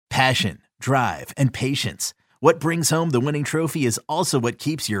Passion, drive, and patience. What brings home the winning trophy is also what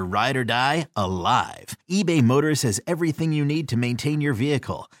keeps your ride or die alive. eBay Motors has everything you need to maintain your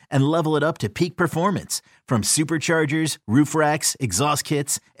vehicle and level it up to peak performance, from superchargers, roof racks, exhaust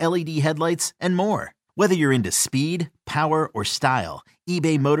kits, LED headlights, and more. Whether you're into speed, power, or style,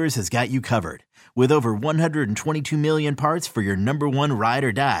 eBay Motors has got you covered. With over 122 million parts for your number one ride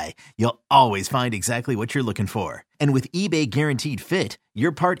or die, you'll always find exactly what you're looking for. And with eBay Guaranteed Fit,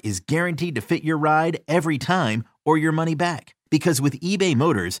 your part is guaranteed to fit your ride every time or your money back. Because with eBay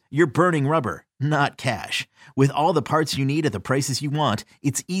Motors, you're burning rubber, not cash. With all the parts you need at the prices you want,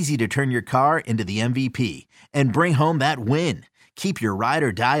 it's easy to turn your car into the MVP and bring home that win. Keep your ride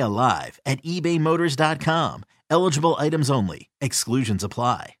or die alive at ebaymotors.com. Eligible items only. Exclusions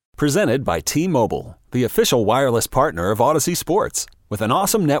apply. Presented by T-Mobile, the official wireless partner of Odyssey Sports. With an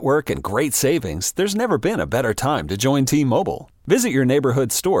awesome network and great savings, there's never been a better time to join T-Mobile. Visit your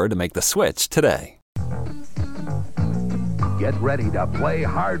neighborhood store to make the switch today. Get ready to play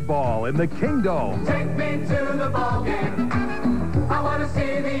hardball in the Kingdom. Take me to the ball game. I want to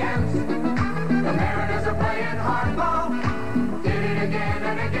see the Ants. The Mariners are playing hardball. Did it again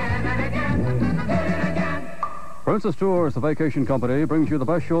and again and again. Did it again. Princess Tours, the vacation company, brings you the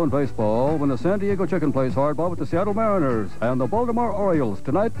best show in baseball when the San Diego Chicken plays hardball with the Seattle Mariners and the Baltimore Orioles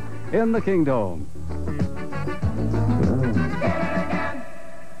tonight in the Kingdom.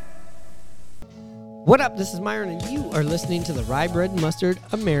 What up? This is Myron, and you are listening to the Rye Bread and Mustard,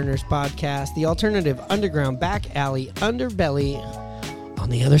 a Mariners podcast, the alternative underground back alley underbelly on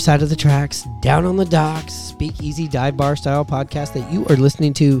the other side of the tracks, down on the docks, speakeasy dive bar style podcast that you are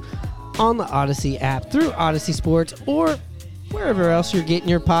listening to on the Odyssey app, through Odyssey Sports, or wherever else you're getting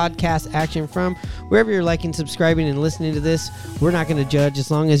your podcast action from. Wherever you're liking, subscribing, and listening to this, we're not going to judge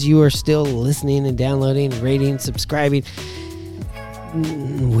as long as you are still listening and downloading, rating, subscribing.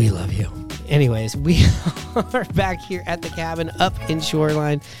 We love you. Anyways, we are back here at the cabin up in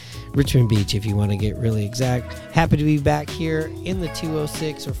Shoreline, Richmond Beach, if you want to get really exact. Happy to be back here in the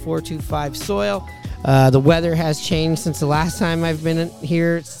 206 or 425 soil. The weather has changed since the last time I've been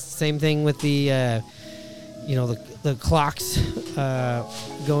here. Same thing with the clocks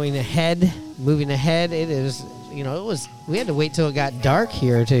going ahead, moving ahead. It is, we had to wait till it got dark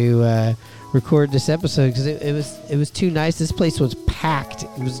here to record this episode because it was too nice. This place was packed.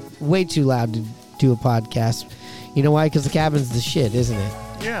 It was way too loud to do a podcast. You know why? Because the cabin's the shit, isn't it?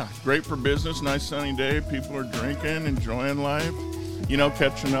 Yeah, great for business. Nice sunny day. People are drinking, enjoying life.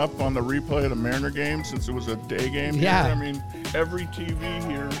 Catching up on the replay of the Mariner game since it was a day game. Yeah. Here. I mean, every TV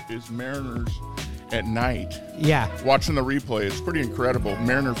here is Mariners at night. Yeah. Watching the replay, it's pretty incredible.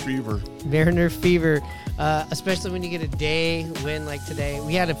 Mariner fever. Mariner fever, especially when you get a day win like today.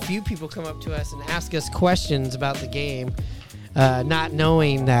 We had a few people come up to us and ask us questions about the game, not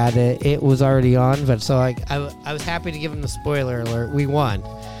knowing that it was already on. But so I was happy to give them the spoiler alert. We won.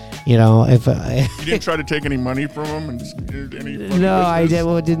 If you didn't try to take any money from them and just did any funny No, I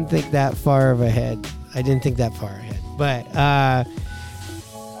business? didn't think that far ahead. But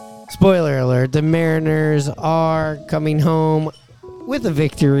spoiler alert, the Mariners are coming home with a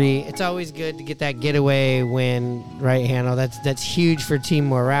victory. It's always good to get that getaway win, right, Hanno? That's huge for team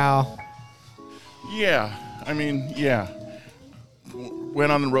morale. Yeah.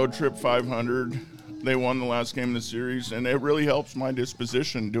 Went on the road trip 500. They won the last game of the series, and it really helps my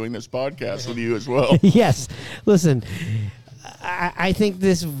disposition doing this podcast with you as well. Yes. Listen, I think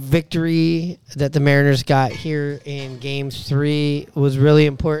this victory that the Mariners got here in Game 3 was really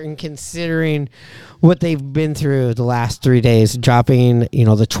important considering what they've been through the last 3 days, dropping, the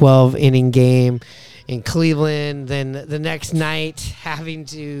 12-inning game in Cleveland, then the next night having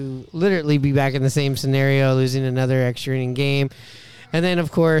to literally be back in the same scenario, losing another extra inning game. And then,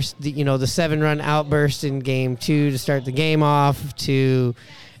 of course, the 7-run outburst in Game 2 to start the game off, to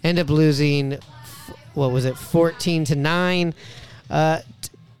end up losing, 14-9.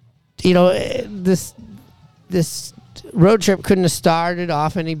 This road trip couldn't have started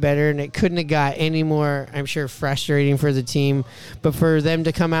off any better, and it couldn't have got any more, I'm sure, frustrating for the team. But for them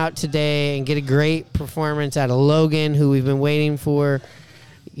to come out today and get a great performance out of Logan, who we've been waiting for,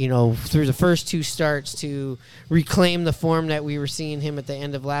 through the first 2 starts, to reclaim the form that we were seeing him at the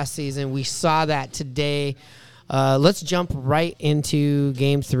end of last season. We saw that today. Let's jump right into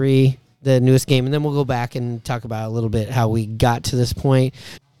Game 3, the newest game, and then we'll go back and talk about a little bit how we got to this point.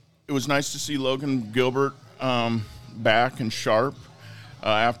 It was nice to see Logan Gilbert back and sharp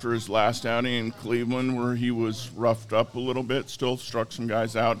after his last outing in Cleveland, where he was roughed up a little bit, still struck some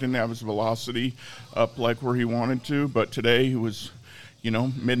guys out, didn't have his velocity up like where he wanted to, but today he was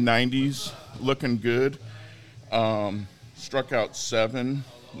mid-90s, looking good. Struck out 7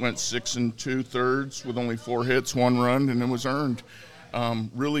 went 6 2/3 with only 4 hits, 1 run, and it was earned.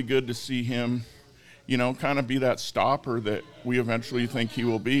 Really good to see him, kind of be that stopper that we eventually think he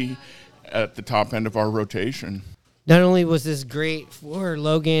will be at the top end of our rotation. Not only was this great for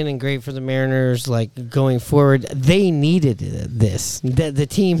Logan and great for the Mariners, going forward, they needed this. The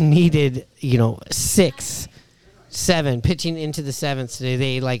team needed, 6, 7 pitching into the 7th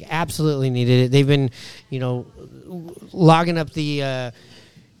today. They absolutely needed it. They've been, logging up the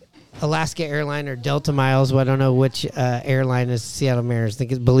Alaska airline or Delta miles. Well, I don't know which airline is Seattle Mariners. I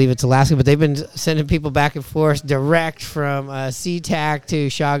believe it's Alaska, but they've been sending people back and forth direct from SeaTac to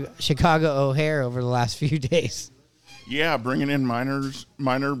Chicago O'Hare over the last few days. Yeah, bringing in minor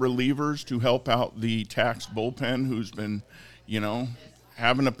relievers to help out the tax bullpen, who's been,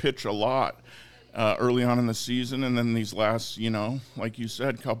 having to pitch a lot early on in the season, and then these last, like you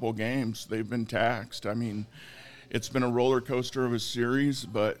said, couple games, they've been taxed. I mean, it's been a roller coaster of a series,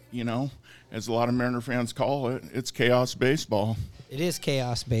 but, as a lot of Mariner fans call it, it's chaos baseball. It is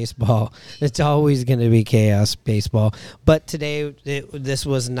chaos baseball. It's always going to be chaos baseball. But today, this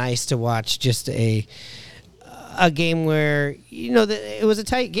was nice to watch, just a game where, it was a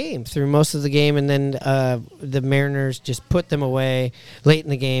tight game through most of the game, and then the Mariners just put them away late in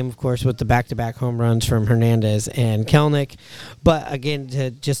the game, of course, with the back-to-back home runs from Hernandez and Kelenic. But, again, to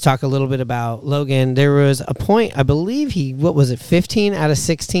just talk a little bit about Logan, there was a point, I believe 15 out of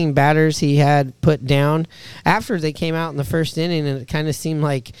 16 batters he had put down after they came out in the first inning, and it kind of seemed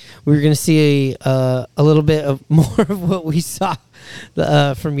like we were going to see a little bit of more of what we saw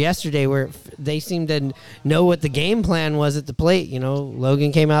from yesterday, where they seemed to know what the game plan was at the plate.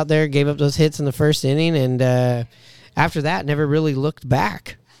 Logan came out there, gave up those hits in the first inning, and after that, never really looked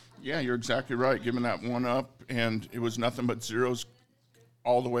back. Yeah, you're exactly right. Giving that one up, and it was nothing but zeros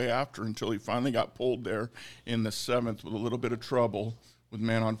all the way after until he finally got pulled there in the 7th with a little bit of trouble with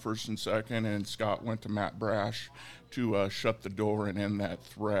man on first and second, and Scott went to Matt Brash to shut the door and end that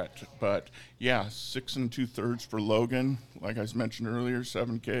threat. But, yeah, 6 2/3 for Logan. Like I mentioned earlier,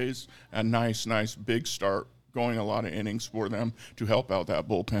 7 Ks. A nice big start, going a lot of innings for them to help out that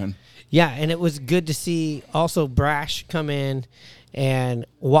bullpen. Yeah, and it was good to see also Brash come in and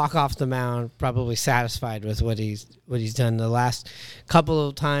walk off the mound probably satisfied with what he's done the last couple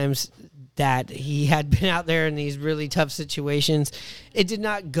of times that he had been out there in these really tough situations. It did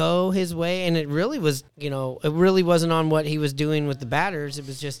not go his way, and it really was, it really wasn't on what he was doing with the batters. It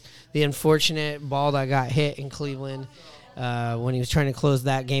was just the unfortunate ball that got hit in Cleveland when he was trying to close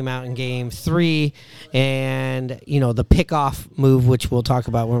that game out in Game 3, and, the pickoff move, which we'll talk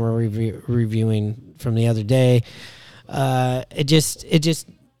about when we're reviewing from the other day.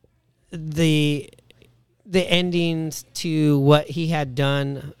 The endings to what he had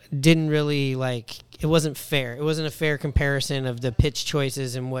done didn't really, it wasn't fair. It wasn't a fair comparison of the pitch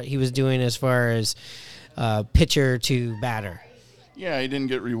choices and what he was doing as far as pitcher to batter. Yeah, he didn't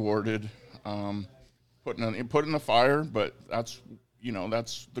get rewarded. Put in the fire, but that's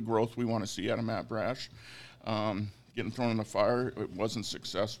the growth we want to see out of Matt Brash. Getting thrown in the fire, it wasn't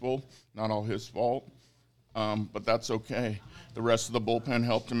successful. Not all his fault, but that's okay. The rest of the bullpen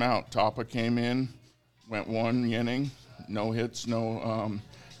helped him out. Tapa came in, went 1 inning, no hits, no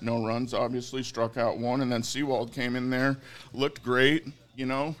runs, obviously, struck out 1, and then Sewald came in there, looked great,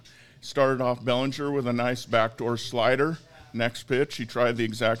 started off Bellinger with a nice backdoor slider. Next pitch, he tried the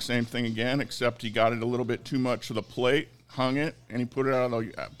exact same thing again, except he got it a little bit too much to the plate, hung it, and he put it out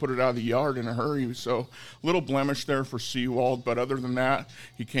of the yard in a hurry. So a little blemish there for Sewald, but other than that,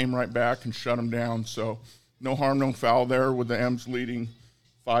 he came right back and shut him down. So no harm, no foul there, with the M's leading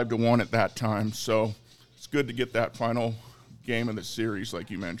 5-1 at that time. So it's good to get that final game of the series,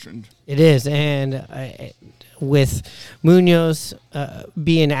 like you mentioned. It is, and with Munoz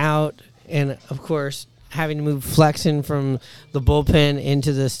being out, and of course having to move Flexen from the bullpen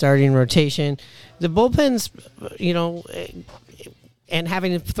into the starting rotation, the bullpen's, and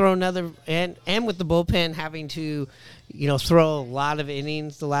having to throw another, and with the bullpen having to, throw a lot of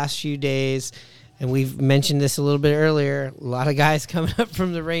innings the last few days. And we've mentioned this a little bit earlier. A lot of guys coming up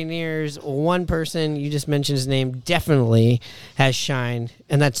from the Rainiers. One person, you just mentioned his name, definitely has shined,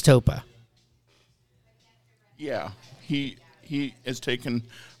 and that's Topa. Yeah, he has taken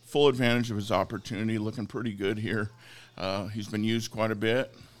full advantage of his opportunity, looking pretty good here. He's been used quite a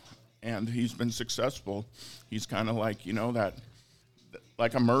bit, and he's been successful. He's kind of like,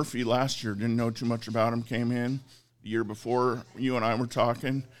 like a Murphy last year. Didn't know too much about him, came in. The year before, you and I were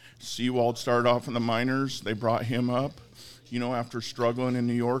talking, Sewald started off in the minors. They brought him up, after struggling in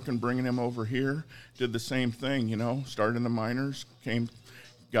New York and bringing him over here. Did the same thing, started in the minors,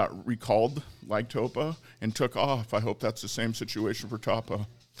 got recalled like Topa, and took off. I hope that's the same situation for Tapa.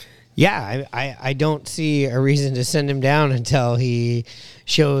 Yeah, I don't see a reason to send him down until he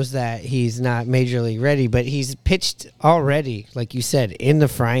shows that he's not major league ready. But he's pitched already, like you said, in the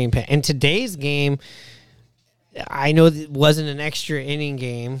frying pan. And today's game, I know it wasn't an extra inning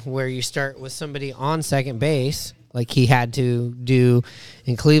game where you start with somebody on second base, like he had to do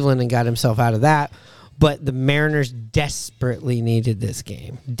in Cleveland and got himself out of that. But the Mariners desperately needed this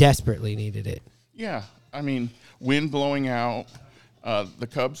game. Desperately needed it. Yeah, I mean, wind blowing out. The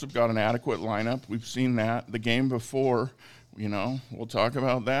Cubs have got an adequate lineup. We've seen that. The game before, we'll talk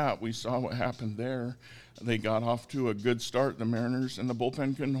about that. We saw what happened there. They got off to a good start, the Mariners, and the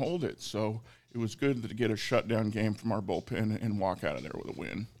bullpen couldn't hold it. So it was good to get a shutdown game from our bullpen and walk out of there with a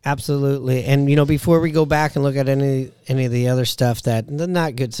win. Absolutely. And, before we go back and look at any of the other stuff the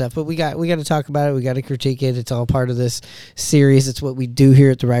not good stuff, but we got to talk about it. We got to critique it. It's all part of this series. It's what we do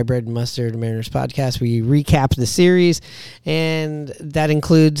here at the Rye Bread and Mustard Mariners podcast. We recap the series, and that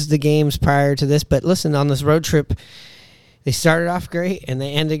includes the games prior to this. But listen, on this road trip, they started off great and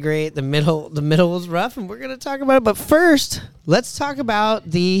they ended great. The middle was rough, and we're going to talk about it. But first, let's talk about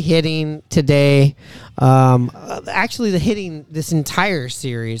the hitting today. Actually, the hitting this entire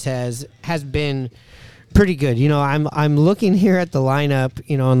series has been pretty good. I'm looking here at the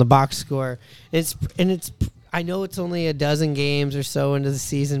lineup, on the box score. It's I know it's only a dozen games or so into the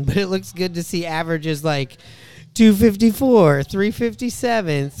season, but it looks good to see averages like 254,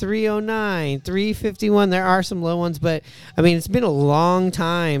 357, 309, 351. There are some low ones, but I mean, it's been a long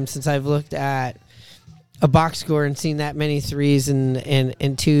time since I've looked at a box score and seen that many threes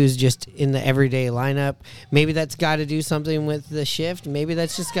and twos just in the everyday lineup. Maybe that's got to do something with the shift. Maybe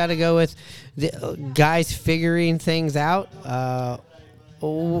that's just got to go with the guys figuring things out.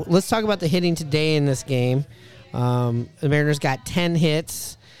 Let's talk about the hitting today in this game. The Mariners got 10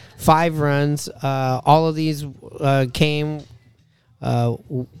 hits. 5 runs. All of these came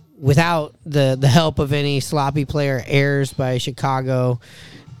without the help of any sloppy player errors by Chicago.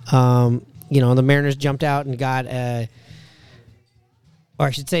 The Mariners jumped out and got or I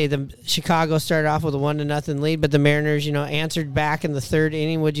should say the Chicago started off with a 1-0 lead, but the Mariners, answered back in the third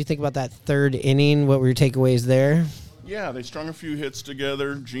inning. What did you think about that third inning? What were your takeaways there? Yeah, they strung a few hits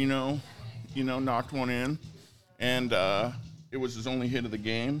together. Gino, knocked one in, and it was his only hit of the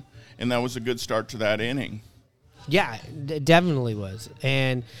game. And that was a good start to that inning. Yeah, it definitely was.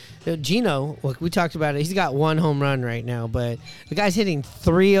 And Gino, look, we talked about it. He's got 1 home run right now, but the guy's hitting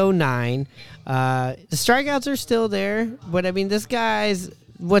 309. The strikeouts are still there, but I mean, this guy's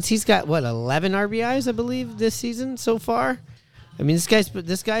he's got 11 RBIs, I believe, this season so far. I mean,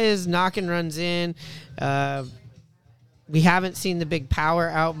 this guy is knocking runs in. We haven't seen the big power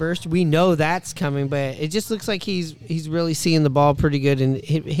outburst. We know that's coming, but it just looks like he's really seeing the ball pretty good and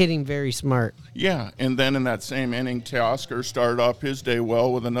hitting very smart. Yeah, and then in that same inning, Teoscar started off his day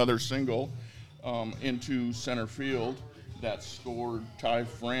well with another single into center field that scored Ty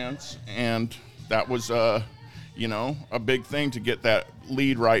France, and that was a big thing to get that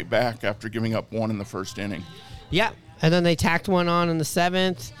lead right back after giving up 1 in the first inning. Yeah, and then they tacked one on in the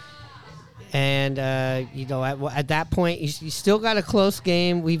 7th. And, at that point, you still got a close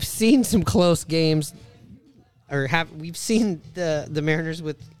game. We've seen some close games, we've seen the Mariners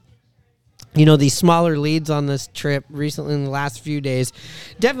with, these smaller leads on this trip recently in the last few days.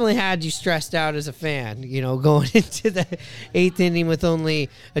 Definitely had you stressed out as a fan, going into the 8th inning with only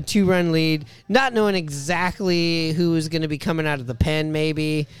a 2-run lead, not knowing exactly who was going to be coming out of the pen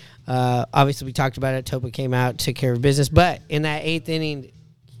maybe. Obviously, we talked about it. Topa came out, took care of business. But in that 8th inning,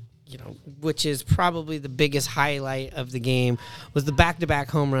 which is probably the biggest highlight of the game, was the back-to-back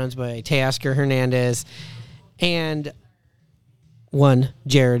home runs by Teoscar Hernandez and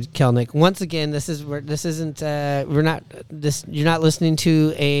Jerrod Kelenic. Once again, you're not listening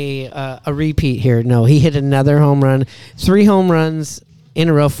to a repeat here. No, he hit another home run, 3 home runs in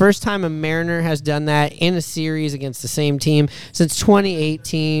a row. First time a Mariner has done that in a series against the same team since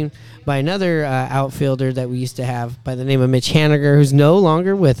 2018 by another outfielder that we used to have by the name of Mitch Haniger, who's no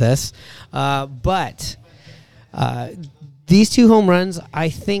longer with us. But these 2 home runs, I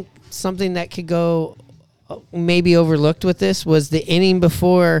think something that could go maybe overlooked with this was the inning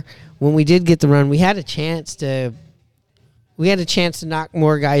before when we did get the run. We had a chance to knock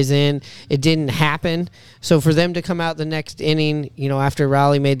more guys in. It didn't happen. So for them to come out the next inning, after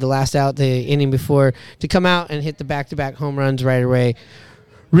Raleigh made the last out the inning before, to come out and hit the back-to-back home runs right away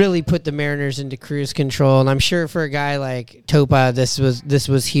really put the Mariners into cruise control. And I'm sure for a guy like Topa, this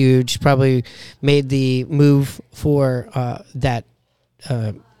was huge. Probably made the move for that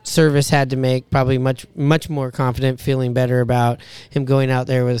Service had to make, probably much more confident, feeling better about him going out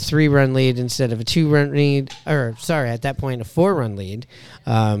there with a 3-run lead instead of a 2-run lead, or sorry, at that point a 4-run lead.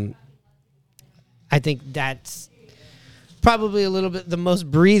 I think that's probably a little bit the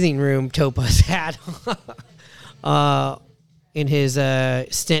most breathing room Topa's had in his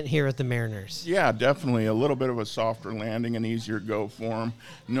stint here at the Mariners. Yeah, definitely. A little bit of a softer landing, an easier go for him,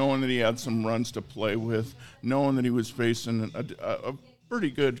 knowing that he had some runs to play with, knowing that he was facing a pretty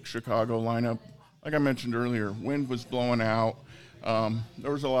good Chicago lineup. Like I mentioned earlier, wind was blowing out.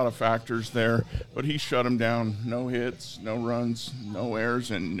 There was a lot of factors there, but he shut him down. No hits, no runs, no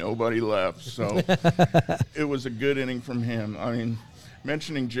errors, and nobody left. So it was a good inning from him. I mean,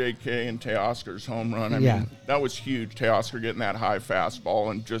 mentioning J.K. and Teoscar's home run, I mean, that was huge. Teoscar getting that high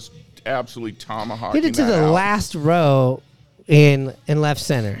fastball and just absolutely tomahawking hit it to the out. last row in left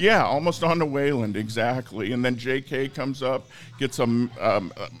center. Yeah, almost on to Wayland, exactly. And then J.K. comes up, gets a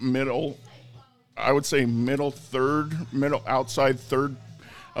middle, I would say middle outside third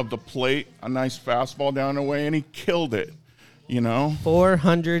of the plate, a nice fastball down the way, and he killed it,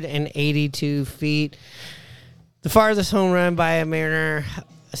 482 feet. The farthest home run by a Mariner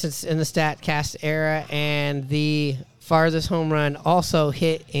since in the StatCast era, and the farthest home run also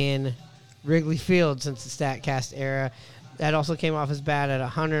hit in Wrigley Field since the StatCast era. That also came off his bat at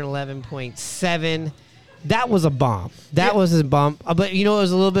 111.7. That was a bomb. That was a bomb. But it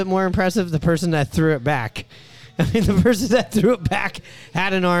was a little bit more impressive? The person that threw it back. I mean, the person that threw it back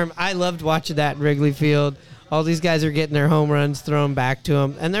had an arm. I loved watching that in Wrigley Field. All these guys are getting their home runs thrown back to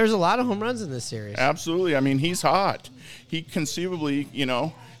them. And there's a lot of home runs in this series. Absolutely. I mean, he's hot. He conceivably,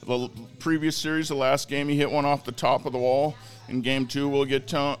 the previous series, the last game, he hit one off the top of the wall. In game 2, we'll get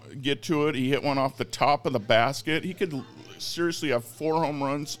to it. He hit one off the top of the basket. He could seriously have 4 home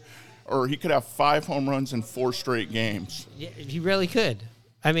runs, or he could have 5 home runs in 4 straight games. Yeah, he really could.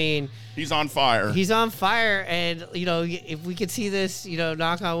 I mean, he's on fire. He's on fire, and if we could see this,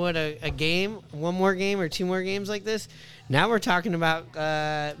 knock on wood, a game, one more game or 2 more games like this, now we're talking about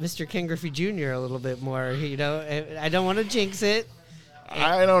Mr. Ken Griffey Jr. a little bit more. I don't want to jinx it.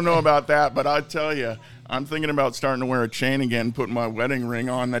 I don't know about that, but I tell you, I'm thinking about starting to wear a chain again, putting my wedding ring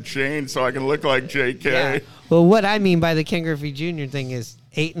on that chain so I can look like J.K. Yeah. Well, what I mean by the Ken Griffey Jr. thing is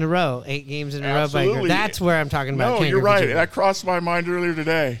 8 in a row, 8 games in a row. That's where I'm talking about. No, Ken you're Griffey right. Jr. That crossed my mind earlier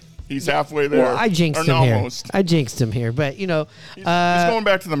today. He's halfway there. Well, I jinxed him almost. here. I jinxed him here, but he's going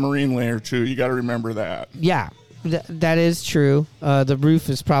back to the Marine layer too. You got to remember that. Yeah, that is true. The roof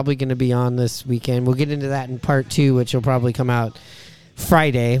is probably going to be on this weekend. We'll get into that in part 2, which will probably come out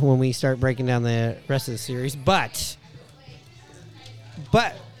Friday when we start breaking down the rest of the series. But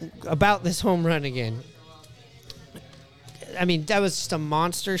about this home run again. I mean, that was just a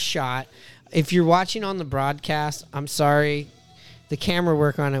monster shot. If you're watching on the broadcast, I'm sorry. The camera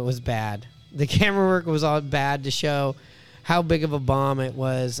work on it was bad. The camera work was all bad to show how big of a bomb it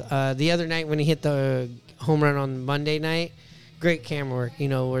was. The other night when he hit the home run on Monday night, great camera work,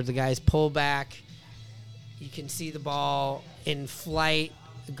 where the guys pull back. You can see the ball in flight,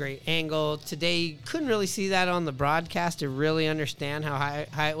 a great angle. Today, you couldn't really see that on the broadcast to really understand how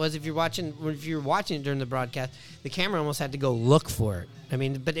high it was. If you're watching it during the broadcast, the camera almost had to go look for it. I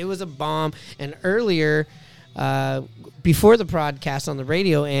mean, but it was a bomb. And earlier, before the broadcast on the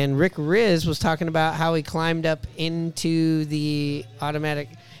radio, and Rick Riz was talking about how he climbed up into the automatic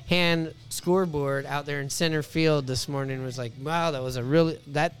hand scoreboard out there in center field this morning and was like, wow,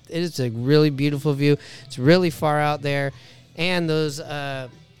 that is a really beautiful view. It's really far out there. And those and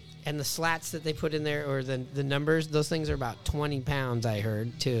the slats that they put in there, or the numbers, those things are about 20 pounds, I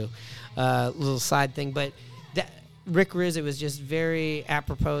heard, too. Little side thing. But Rick Riz, it was just very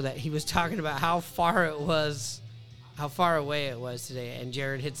apropos that he was talking about how far away it was today, and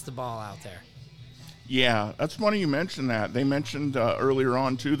Jerrod hits the ball out there. Yeah, that's funny you mentioned that. They mentioned earlier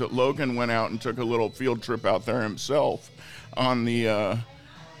on, too, that Logan went out and took a little field trip out there himself on the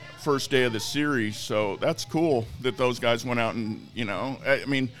first day of the series. So that's cool that those guys went out and, I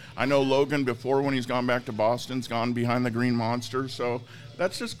mean, I know Logan before when he's gone back to Boston's gone behind the Green Monster. So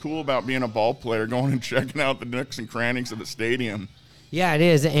that's just cool about being a ball player, going and checking out the nooks and crannies of the stadium. Yeah, it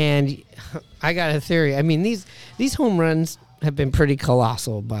is. And I got a theory. I mean, these home runs have been pretty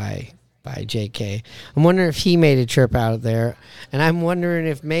colossal by JK. I'm wondering if he made a trip out there, and I'm wondering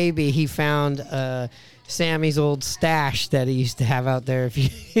if maybe he found Sammy's old stash that he used to have out there,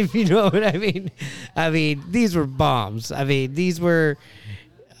 if you know what I mean. I mean, these were bombs. I mean, these were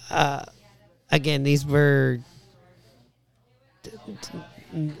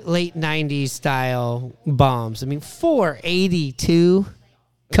late 90s style bombs. I mean, 482.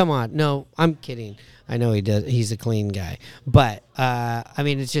 Come on. No, I'm kidding. I know he does. He's a clean guy. But, I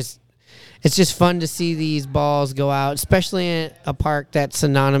mean, it's just fun to see these balls go out, especially in a park that's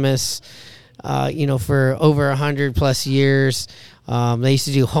synonymous, for over 100+ years. They used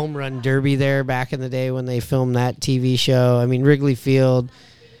to do home run derby there back in the day when they filmed that TV show. I mean, Wrigley Field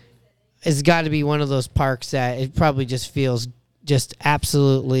has got to be one of those parks that it probably just feels just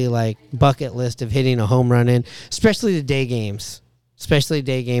absolutely like bucket list of hitting a home run in, especially the day games. Especially a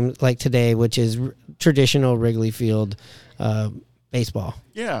day game like today, which is traditional Wrigley Field baseball.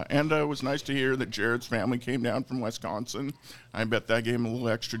 Yeah, and it was nice to hear that Jerrod's family came down from Wisconsin. I bet that gave him a little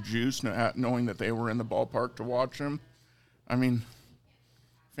extra juice, knowing that they were in the ballpark to watch him. I mean,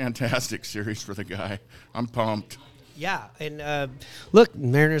 fantastic series for the guy. I'm pumped. Yeah, and look,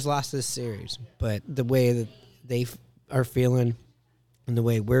 Mariners lost this series, but the way that they are feeling and the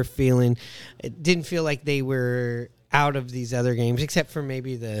way we're feeling, it didn't feel like they were out of these other games, except for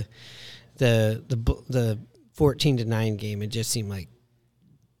maybe the 14-9 game. It just seemed like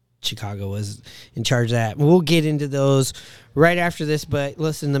Chicago was in charge of that. We'll get into those right after this, but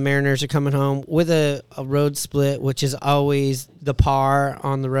listen, the Mariners are coming home with a road split, which is always the par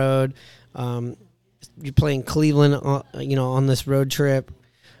on the road. You're playing Cleveland, on this road trip,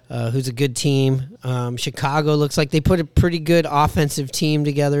 who's a good team. Chicago looks like they put a pretty good offensive team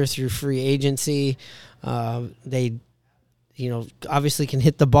together through free agency. They, obviously can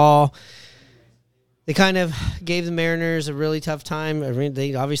hit the ball. They kind of gave the Mariners a really tough time. I mean,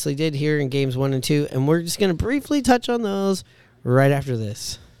 they obviously did here in games 1 and 2, and we're just going to briefly touch on those right after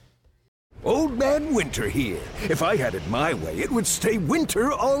this. Old Man Winter here. If I had it my way, it would stay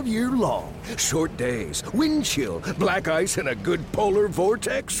winter all year long. Short days, wind chill, black ice, and a good polar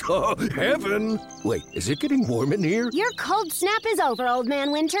vortex. Oh, heaven. Wait, is it getting warm in here? Your cold snap is over, Old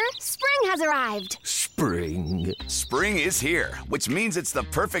Man Winter. Spring has arrived. Spring. Spring is here, which means it's the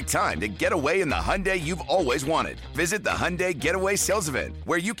perfect time to get away in the Hyundai you've always wanted. Visit the Hyundai Getaway Sales Event,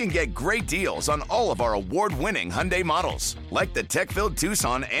 where you can get great deals on all of our award-winning Hyundai models, like the tech-filled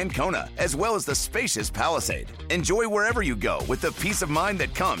Tucson and Kona, as well as the spacious Palisade. Enjoy wherever you go with the peace of mind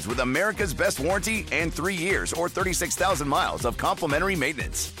that comes with America's best warranty and 3 years or 36,000 miles of complimentary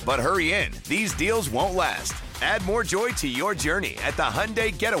maintenance. But hurry in, these deals won't last. Add more joy to your journey at the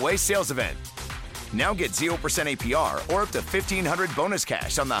Hyundai Getaway Sales Event. Now get 0% APR or up to $1,500 bonus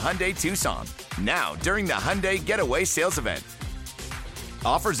cash on the Hyundai Tucson. Now, during the Hyundai Getaway Sales Event.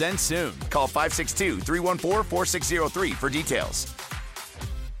 Offers end soon. Call 562-314-4603 for details.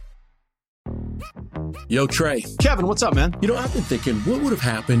 Yo, Trey. Kevin, what's up, man? I've been thinking, what would have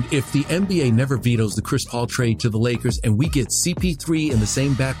happened if the NBA never vetoes the Chris Paul trade to the Lakers and we get CP3 in the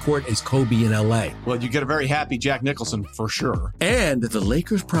same backcourt as Kobe in LA? Well, you get a very happy Jack Nicholson, for sure. And the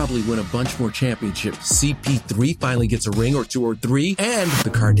Lakers probably win a bunch more championships. CP3 finally gets a ring or 2 or 3, and the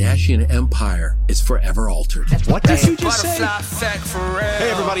Kardashian empire is forever altered. What did you just say? Hey,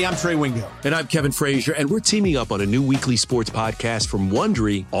 everybody, I'm Trey Wingo. And I'm Kevin Frazier, and we're teaming up on a new weekly sports podcast from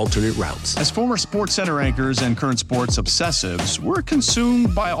Wondery, Alternate Routes. As former Sports Center anchors and current sports obsessives, we're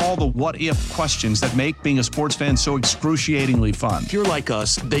consumed by all the what-if questions that make being a sports fan so excruciatingly fun. If you're like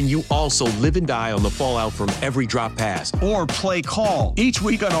us, then you also live and die on the fallout from every drop pass. Or play call. Each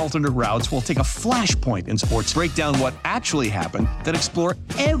week on Alternate Routes, we'll take a flashpoint in sports, break down what actually happened, then explore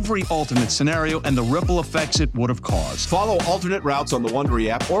every alternate scenario and the ripple effects it would have caused. Follow Alternate Routes on the Wondery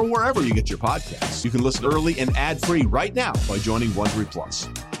app or wherever you get your podcasts. You can listen early and ad-free right now by joining Wondery Plus.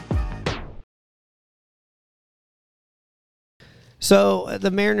 So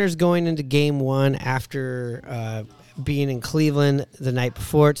the Mariners going into game 1 after being in Cleveland the night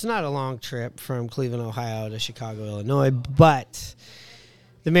before. It's not a long trip from Cleveland, Ohio to Chicago, Illinois, but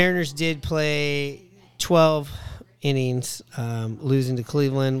the Mariners did play 12 innings, losing to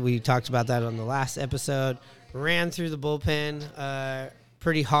Cleveland. We talked about that on the last episode. Ran through the bullpen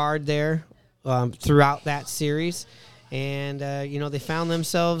pretty hard there throughout that series. And, they found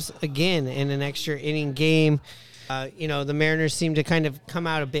themselves again in an extra inning game. The Mariners seem to kind of come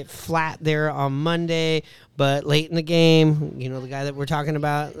out a bit flat there on Monday, but late in the game, the guy that we're talking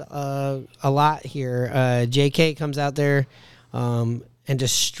about a lot here, JK comes out there and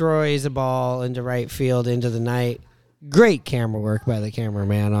destroys a ball into right field into the night. Great camera work by the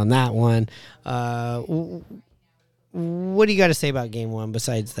cameraman on that one. What do you got to say about game 1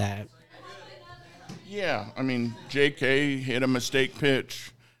 besides that? Yeah, I mean, JK hit a mistake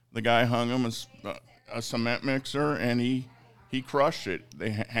pitch. The guy hung him a cement mixer, and he crushed it.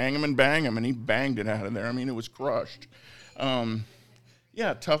 They hang him and bang him, and he banged it out of there. I mean, it was crushed.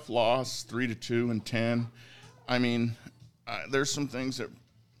 Tough loss, 3-2 and 10. I mean, there's some things that,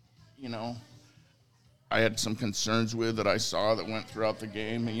 I had some concerns with that I saw that went throughout the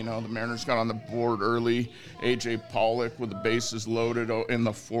game. You know, the Mariners got on the board early. A.J. Pollock with the bases loaded in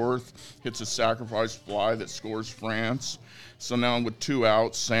the fourth hits a sacrifice fly that scores France. So now with 2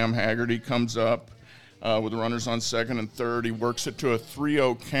 outs, Sam Haggerty comes up with runners on second and third. He works it to a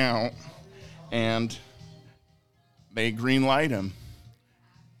 3-0 count, and they green light him.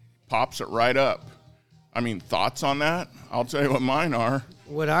 Pops it right up. I mean, thoughts on that? I'll tell you what mine are.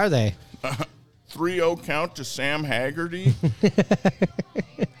 What are they? 3-0 count to Sam Haggerty?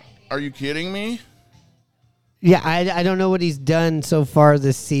 Are you kidding me? Yeah, I don't know what he's done so far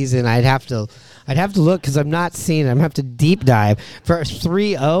this season. I'd have to look because I'm not seeing it. I'm going to have to deep dive. For a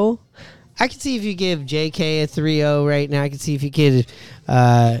 3-0, I could see if you give JK a 3-0 right now. I could see if you give,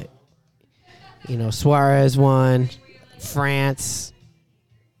 Suarez one, France,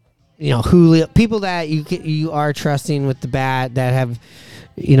 Julio, people that you are trusting with the bat that have,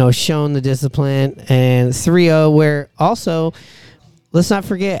 shown the discipline, and 3-0 where also, let's not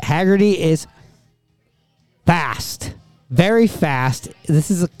forget, Haggerty is fast, very fast.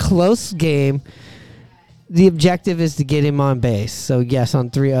 This is a close game. The objective is to get him on base. So, yes, on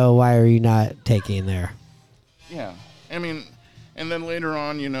 3-0, why are you not taking there? Yeah. I mean, and then later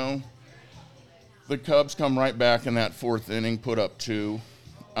on, the Cubs come right back in that fourth inning, put up 2.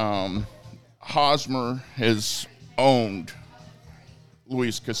 Hosmer has owned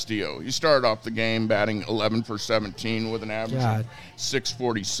Luis Castillo. He started off the game batting 11 for 17 with an average of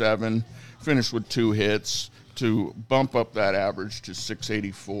 647, finished with 2 hits to bump up that average to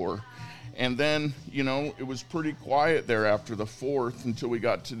 684. And then, it was pretty quiet there after the fourth until we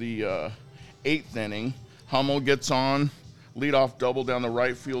got to the 8th inning. Hummel gets on, leadoff double down the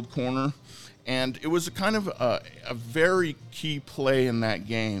right field corner. And it was a kind of a very key play in that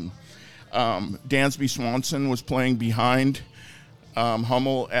game. Dansby Swanson was playing behind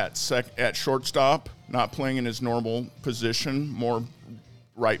Hummel at shortstop, not playing in his normal position, more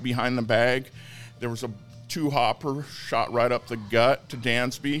right behind the bag. There was a 2-hopper shot right up the gut to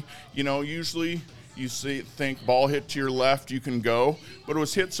Dansby. Usually you think ball hit to your left, you can go. But it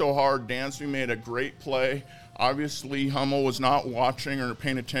was hit so hard, Dansby made a great play. Obviously, Hummel was not watching or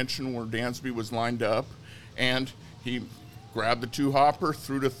paying attention where Dansby was lined up, and he grabbed the 2-hopper,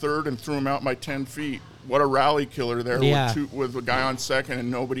 threw to third, and threw him out by 10 feet. What a rally killer there with a guy on second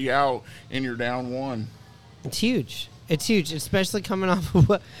and nobody out, and you're down 1. It's huge. It's huge, especially coming off of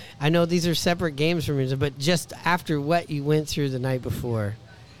what – I know these are separate games from each other, but just after what you went through the night before,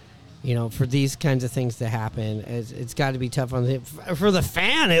 for these kinds of things to happen, it's got to be tough on for the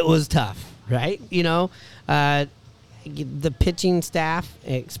fan. It was tough, right? The pitching staff,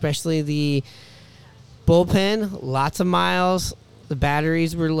 especially the bullpen, lots of miles. The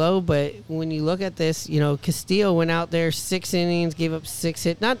batteries were low, but when you look at this, Castillo went out there 6 innings, gave up 6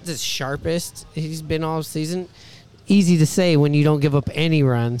 hits. Not the sharpest he's been all season. Easy to say when you don't give up any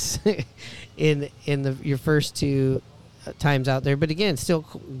runs in your first 2 times out there. But again, still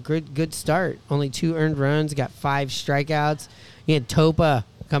good start. Only 2 earned runs, got 5 strikeouts. You had Topa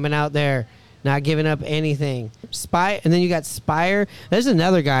coming out there, not giving up anything. And then you got Spire. There's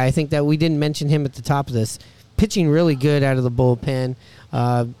another guy, I think, that we didn't mention him at the top of this. Pitching really good out of the bullpen.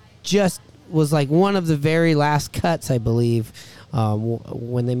 Just was like one of the very last cuts, I believe,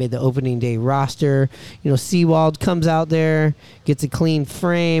 when they made the opening day roster. Seawald comes out there, gets a clean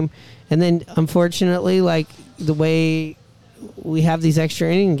frame. And then, unfortunately, like the way we have these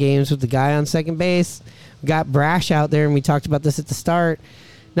extra inning games with the guy on second base, we got Brash out there, and we talked about this at the start.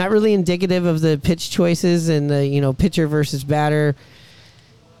 Not really indicative of the pitch choices and the, pitcher versus batter.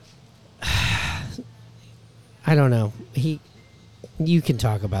 I don't know. You can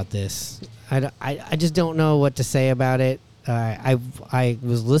talk about this. I just don't know what to say about it. I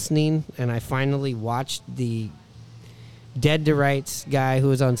was listening, and I finally watched the dead to rights guy who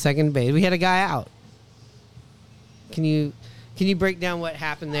was on second base. We had a guy out. Can you break down what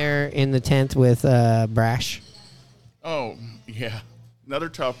happened there in the 10th with Brash? Oh, yeah. Another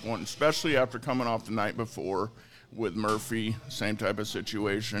tough one, especially after coming off the night before with Murphy, same type of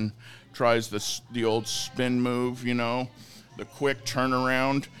situation. Tries the old spin move, the quick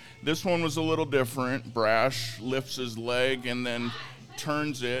turnaround. This one was a little different. Brash lifts his leg and then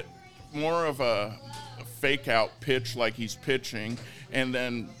turns it, more of a fake-out pitch like he's pitching, and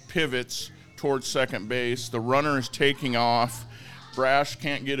then pivots towards second base. The runner is taking off. Brash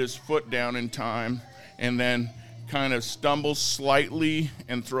can't get his foot down in time, and then kind of stumbles slightly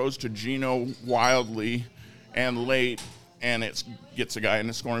and throws to Gino wildly and late, and it gets a guy in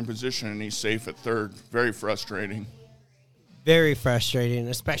the scoring position, and he's safe at third. Very frustrating. Very frustrating,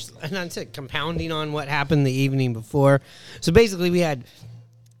 especially, and I said, compounding on what happened the evening before. So basically we had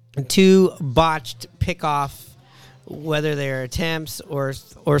 2 botched pickoff, whether they're attempts or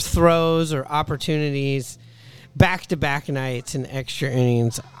throws or opportunities, back-to-back nights and extra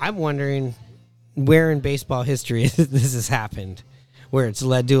innings. I'm wondering where in baseball history this has happened, where it's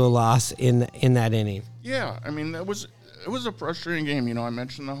led to a loss in that inning. Yeah, I mean, it was a frustrating game. You know, I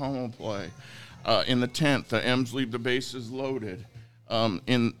mentioned the home play. In the 10th, the M's leave the bases loaded.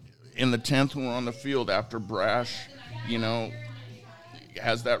 In the 10th, when we're on the field after Brash, you know,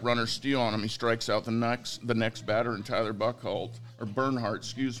 has that runner steal on him, he strikes out the next batter in Tyler Bernhardt,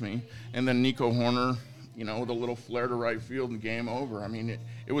 excuse me, and then Nico Horner, you know, with a little flare to right field and game over. I mean,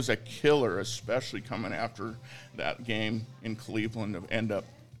 it was a killer, especially coming after that game in Cleveland to end up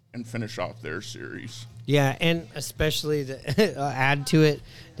and finish off their series. Yeah, and especially to add to it,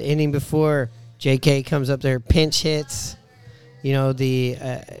 the inning before, JK comes up there, pinch hits. You know, the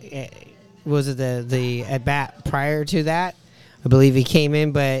at bat prior to that? I believe he came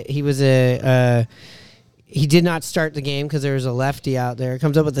in, but he was he did not start the game because there was a lefty out there.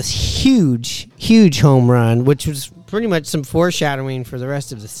 Comes up with this huge, huge home run, which was pretty much some foreshadowing for the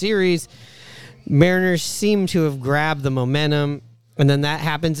rest of the series. Mariners seem to have grabbed the momentum, and then that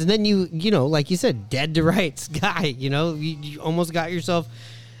happens. And then you know, like you said, dead to rights guy. You know, you almost got yourself.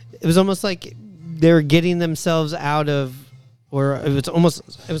 It was almost like they were getting themselves out of, or it was almost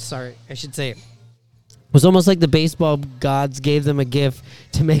like the baseball gods gave them a gift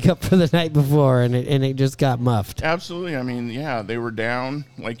to make up for the night before, and it just got muffed. Absolutely. I mean, yeah, they were down,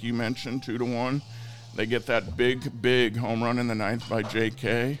 like you mentioned, 2-1. They get that big home run in the 9th by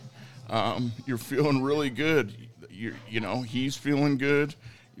JK. You're feeling really good. You know, he's feeling good.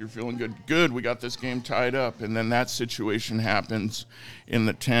 You're feeling good. Good, we got this game tied up. And then that situation happens in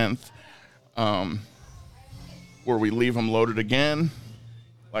the 10th where we leave them loaded again.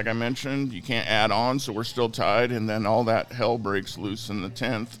 Like I mentioned, you can't add on, so we're still tied, and then all that hell breaks loose in the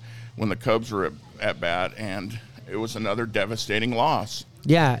 10th when the Cubs were at bat, and it was another devastating loss.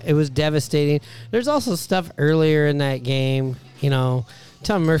 Yeah, it was devastating. There's also stuff earlier in that game. You know,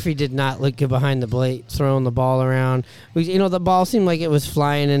 Tom Murphy did not look good behind the plate, throwing the ball around. You know, the ball seemed like it was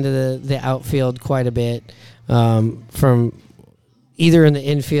flying into the outfield quite a bit from either in the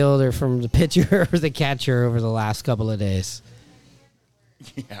infield or from the pitcher or the catcher over the last couple of days.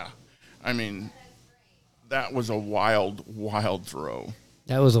 Yeah, I mean, that was a wild throw.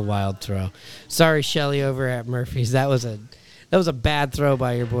 That was a wild throw. Sorry, Shelley over at Murphy's. That was a bad throw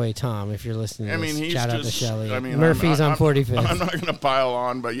by your boy Tom. If you're listening to this, he's shout out to Shelley. I mean, Murphy's on 45th. I'm not going to pile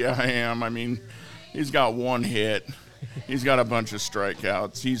on, but yeah, I am. I mean, he's got one hit. He's got a bunch of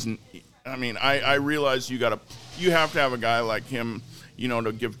strikeouts. I realize you have to have a guy like him, you know,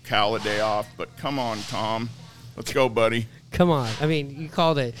 to give Cal a day off. But come on, Tom, let's go, buddy. Come on. I mean, you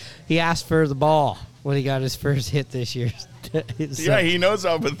called it. He asked for the ball when he got his first hit this year. Yeah, he knows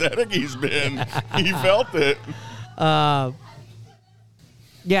how pathetic he's been. He felt it. Yeah,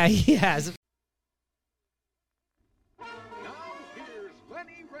 he has. Now here's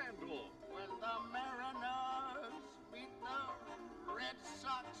Lenny Randall. When the Mariners beat the Red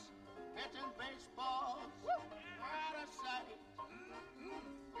Sox, hitting baseball out of sight.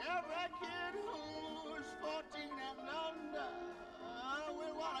 Every kid who's 14 and under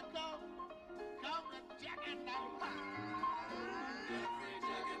will want to come to Jacket now. Get a free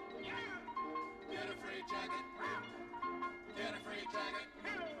jacket. Yeah. Get a free jacket. Get a free jacket.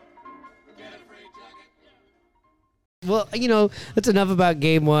 Get a free jacket. Well, you know, that's enough about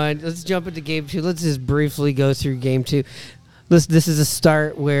game one. Let's jump into game two. Let's just briefly go through game two. This is a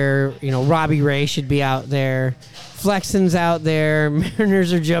start where, you know, Robbie Ray should be out there. Flexen's out there.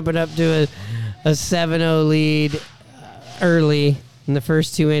 Mariners are jumping up to a 7-0 lead early in the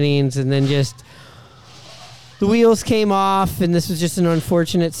first 2 innings, and then just the wheels came off, and this was just an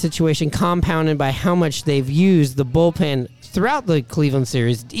unfortunate situation compounded by how much they've used the bullpen throughout the Cleveland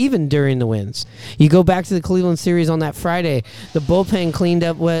series, even during the wins. You go back to the Cleveland series on that Friday, the bullpen cleaned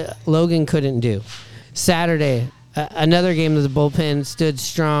up what Logan couldn't do. Saturday, another game that the bullpen stood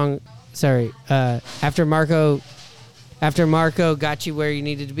strong. After Marco got you where you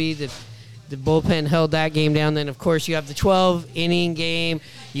needed to be, the bullpen held that game down. Then, of course, you have the 12-inning game.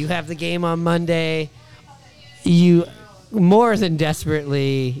 You have the game on Monday. You more than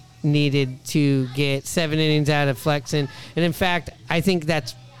desperately needed to get 7 innings out of Flexen, and in fact, I think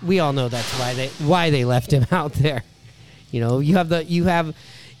we all know that's why they left him out there. You know, you have a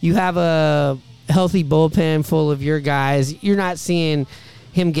healthy bullpen full of your guys. You're not seeing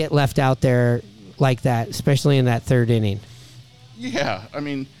him get left out there like that, especially in that 3rd inning. Yeah, I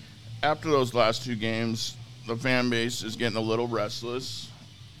mean, after those last 2 games, the fan base is getting a little restless,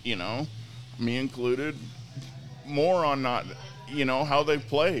 you know, me included. More on not, how they've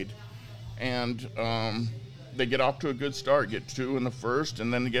played. And they get off to a good start, get 2 in the first,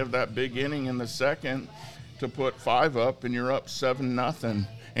 and then give that big inning in the second to put 5 up, and you're up 7-0,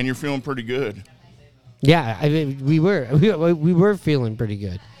 and you're feeling pretty good. Yeah, I mean, we were feeling pretty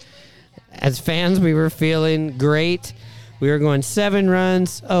good. As fans, we were feeling great. We were going 7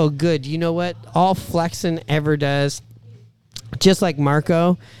 runs. Oh, good. You know what? All Flexen ever does, just like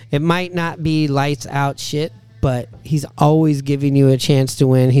Marco, it might not be lights out shit, but he's always giving you a chance to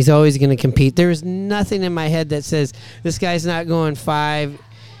win. He's always going to compete. There's nothing in my head that says this guy's not going 5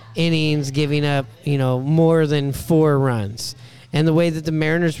 innings, giving up, more than 4 runs. And the way that the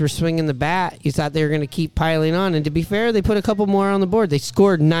Mariners were swinging the bat, you thought they were going to keep piling on. And to be fair, they put a couple more on the board. They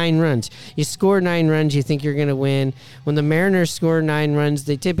scored 9 runs. You score 9 runs, you think you're going to win. When the Mariners score 9 runs,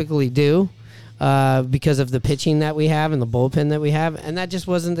 they typically do because of the pitching that we have and the bullpen that we have. And that just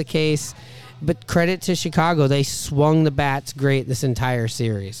wasn't the case. But credit to Chicago. They swung the bats great this entire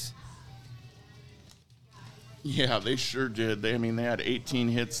series. Yeah, they sure did. They had 18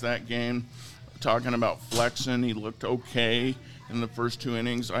 hits that game. Talking about Flexen, he looked okay in the first 2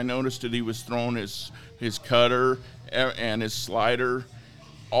 innings. I noticed that he was throwing his cutter and his slider.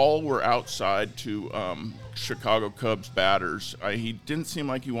 All were outside to Chicago Cubs batters. He didn't seem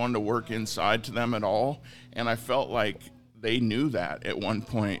like he wanted to work inside to them at all, and I felt like they knew that at one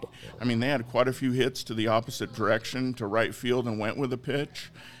point. They had quite a few hits to the opposite direction, to right field, and went with a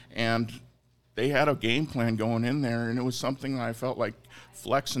pitch, and they had a game plan going in there, and it was something I felt like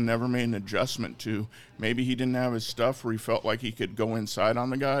Flexen never made an adjustment to. Maybe he didn't have his stuff where he felt like he could go inside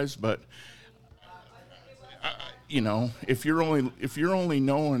on the guys, but if you're only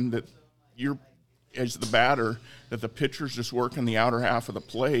knowing that you're, as the batter, that the pitcher's just working the outer half of the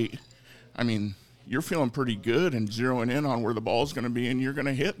plate, you're feeling pretty good and zeroing in on where the ball's going to be, and you're going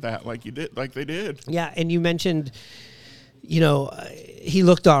to hit that like they did. Yeah, and you mentioned, he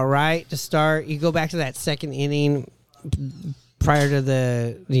looked all right to start. You go back to that second inning prior to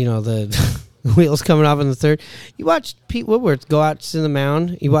the wheels coming off in the third. You watched Pete Woodworth go out to the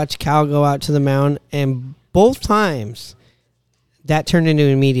mound. You watched Cal go out to the mound, and both times that turned into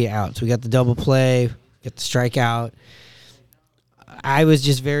immediate outs. We got the double play, got the strikeout. I was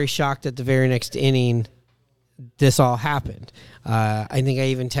just very shocked at the very next inning this all happened. I think I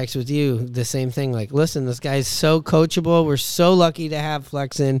even texted with you the same thing, like, listen, this guy's so coachable. We're so lucky to have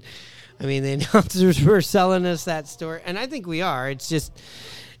Flexen. The announcers were selling us that story, and I think we are. It's just,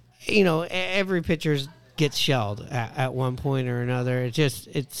 every pitcher gets shelled at one point or another.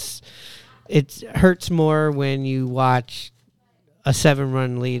 It hurts more when you watch a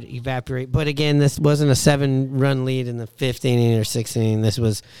 7-run lead evaporate. But again, this wasn't a 7-run lead in the 5th inning or 6th inning. This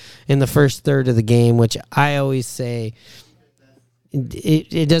was in the first third of the game, which I always say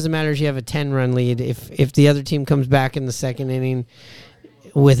it doesn't matter if you have a 10-run lead. If the other team comes back in the second inning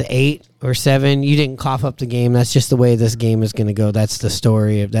with 8 or 7, you didn't cough up the game. That's just the way this game is going to go. That's the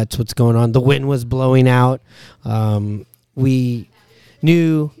story. That's what's going on. The wind was blowing out. We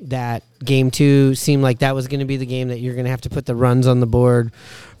knew that game 2 seemed like that was going to be the game that you're going to have to put the runs on the board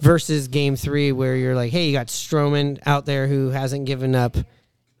versus game 3 where you're like, hey, you got Stroman out there who hasn't given up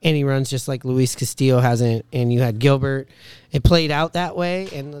any runs, just like Luis Castillo hasn't, and you had Gilbert. It played out that way,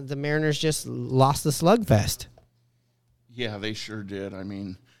 and the Mariners just lost the slugfest. Yeah, they sure did.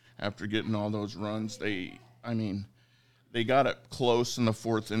 After getting all those runs, they got it close in the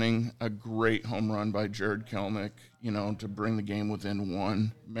 4th inning. A great home run by Jerrod Kelenic, to bring the game within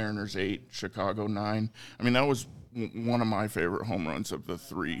 1. Mariners 8, Chicago 9. That was one of my favorite home runs of the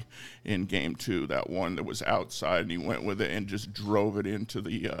 3 in game 2. That one that was outside, and he went with it and just drove it into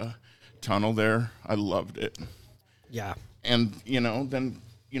the tunnel there. I loved it. Yeah. And, then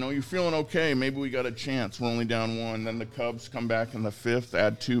you're feeling okay. Maybe we got a chance. We're only down 1. Then the Cubs come back in the 5th,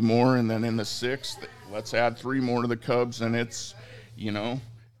 add 2 more. And then in the 6th, let's add 3 more to the Cubs. And it's,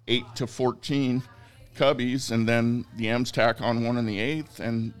 8-14 Cubbies. And then the M's tack on 1 in the 8th,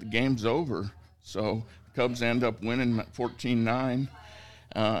 and the game's over. So the Cubs end up winning 14-9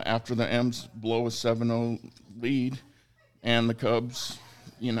 after the M's blow a 7-0 lead. And the Cubs,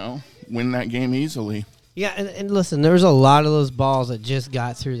 win that game easily. Yeah, and listen, there was a lot of those balls that just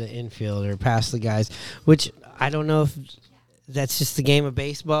got through the infield or past the guys, which I don't know if that's just the game of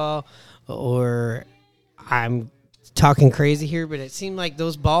baseball or I'm talking crazy here, but it seemed like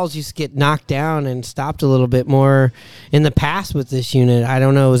those balls used to get knocked down and stopped a little bit more in the past with this unit. I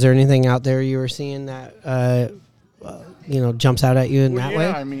don't know. Was there anything out there you were seeing that, jumps out at you in that way?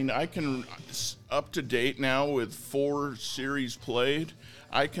 Yeah, I can, up to date now with 4 series played,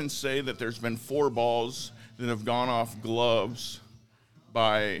 I can say that there's been 4 balls that have gone off gloves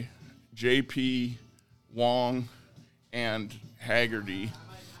by JP, Wong, and Haggerty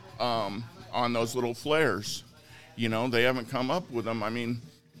on those little flares. You know, they haven't come up with them. I mean,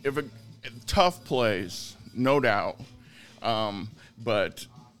 tough plays, no doubt. But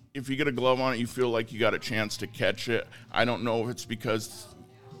if you get a glove on it, you feel like you got a chance to catch it. I don't know if it's because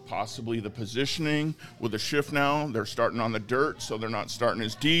possibly the positioning with the shift now. They're starting on the dirt, so they're not starting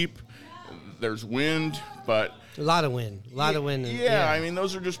as deep. There's wind, but... A lot of wind. Yeah, I mean,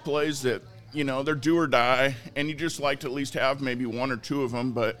 those are just plays that, you know, they're do or die, and you just like to at least have maybe one or two of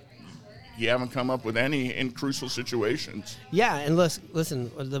them, but you haven't come up with any in crucial situations. Yeah, and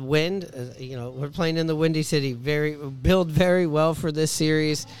listen, the wind, you know, we're playing in the Windy City, built very well for this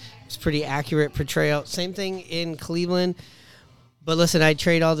series. It's pretty accurate portrayal. Same thing in Cleveland. But listen, I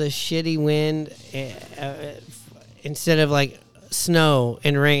trade all this shitty wind instead of like snow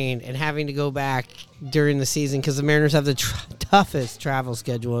and rain and having to go back during the season because the Mariners have the toughest travel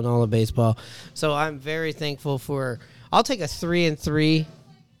schedule in all of baseball. So I'm very thankful I'll take a 3-3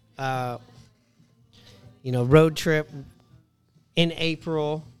 road trip in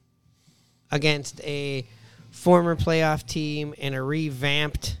April against a former playoff team and a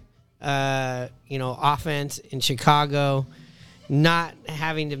revamped, offense in Chicago, not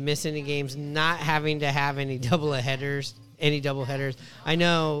having to miss any games, not having to have any doubleheaders. I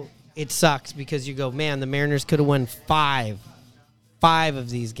know it sucks because you go, man, the Mariners could have won five of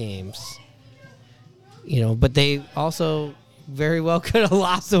these games, but they also very well could have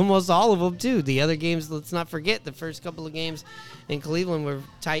lost almost all of them too. The other games, let's not forget, the first couple of games in Cleveland were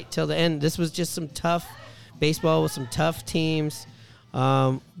tight till the end. This was just some tough baseball with some tough teams.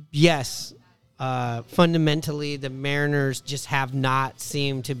 Fundamentally, the Mariners just have not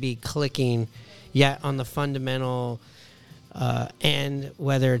seemed to be clicking yet on the fundamental end,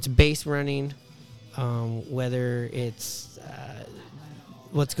 whether it's base running, whether it's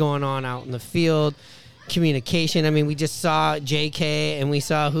what's going on out in the field, communication. I mean, we just saw JK and we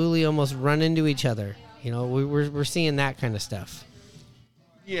saw Julio almost run into each other. We're seeing that kind of stuff.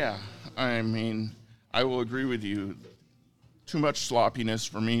 Yeah, I mean, I will agree with you. Too much sloppiness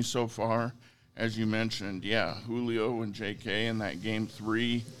for me so far. As you mentioned, Julio and JK in that game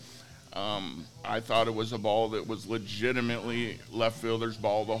 3. I thought it was a ball that was legitimately left fielder's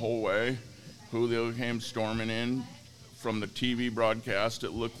ball the whole way. Julio came storming in. From the TV broadcast,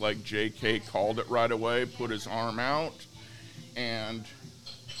 it looked like JK called it right away, put his arm out, and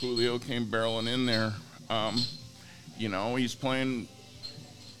Julio came barreling in there. He's playing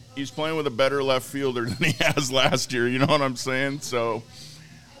with a better left fielder than he has last year, you know what I'm saying? So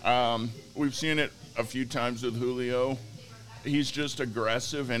we've seen it a few times with Julio. He's just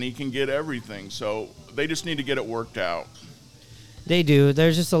aggressive, and he can get everything. So they just need to get it worked out. They do.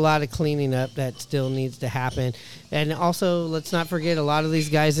 There's just a lot of cleaning up that still needs to happen. And also, let's not forget, a lot of these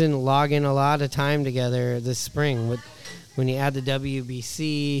guys didn't log in a lot of time together this spring. When you add the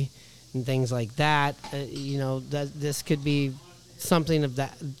WBC and things like that, that this could be something of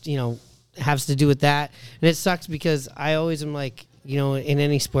that, has to do with that. And it sucks because I always am like, in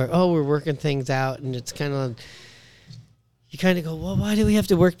any sport, we're working things out, and it's kind of... You kind of go, well, why do we have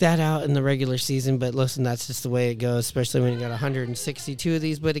to work that out in the regular season? But listen, that's just the way it goes, especially when you got 162 of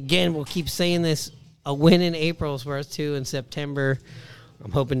these. But again, we'll keep saying this, a win in April is worth 2 in September.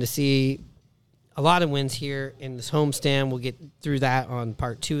 I'm hoping to see a lot of wins here in this homestand. We'll get through that on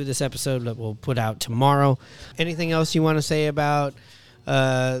part 2 of this episode that we'll put out tomorrow. Anything else you want to say about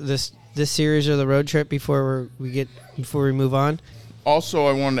this series or the road trip before we move on? Also,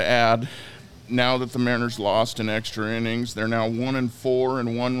 I wanted to add, now that the Mariners lost in extra innings, they're now 1-4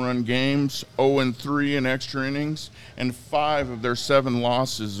 in one-run games, 0-3 in extra innings, and 5 of their 7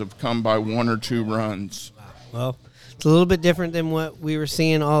 losses have come by 1 or 2 runs. Well, it's a little bit different than what we were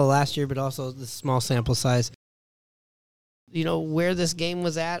seeing all last year, but also the small sample size. Where this game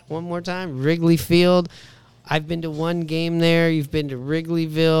was at, one more time, Wrigley Field. I've been to one game there. You've been to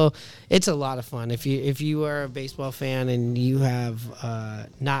Wrigleyville. It's a lot of fun. If you are a baseball fan and you have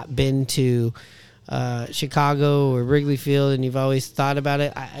not been to Chicago or Wrigley Field and you've always thought about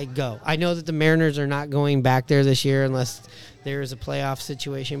it, I go. I know that the Mariners are not going back there this year unless there is a playoff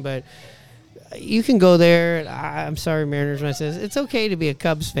situation, but you can go there. I'm sorry, Mariners, when I say this, it's okay to be a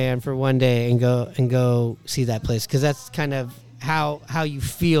Cubs fan for one day and go see that place, because that's kind of how you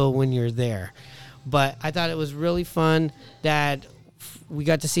feel when you're there. But I thought it was really fun that we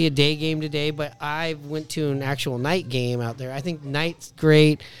got to see a day game today, but I went to an actual night game out there. I think night's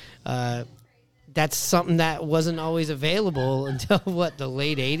great. That's something that wasn't always available until, the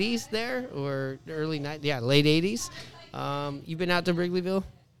late 80s there, or early night? Yeah, late 80s. You been out to Wrigleyville?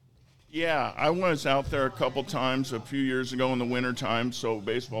 Yeah, I was out there a couple times a few years ago in the wintertime, so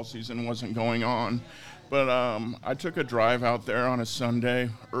baseball season wasn't going on. But I took a drive out there on a Sunday,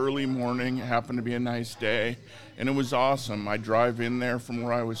 early morning. It happened to be a nice day, and it was awesome. I drive in there from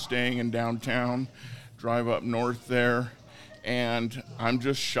where I was staying in downtown, drive up north there, and I'm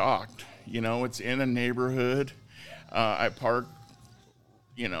just shocked. You know, it's in a neighborhood. I park,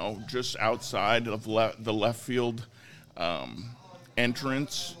 you know, just outside of the left field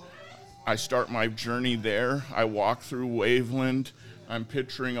entrance. I start my journey there. I walk through Waveland. I'm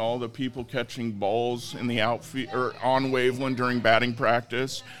picturing all the people catching balls in the outfield or on Waveland during batting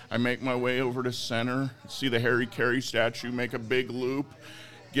practice. I make my way over to center, see the Harry Carey statue, make a big loop,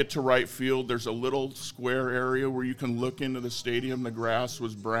 get to right field. There's a little square area where you can look into the stadium. The grass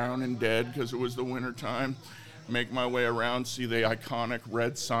was brown and dead because it was the winter time. Make my way around, see the iconic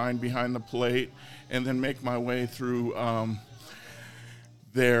red sign behind the plate, and then make my way through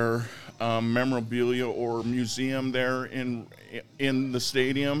their memorabilia or museum there in the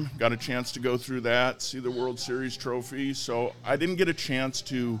stadium. Got a chance to go through that, see the World Series trophy. So I didn't get a chance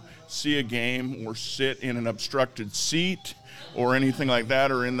to see a game or sit in an obstructed seat or anything like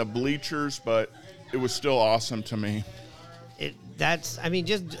that or in the bleachers, but it was still awesome to me.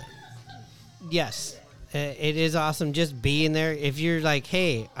 Yes. It is awesome just being there. If you're like,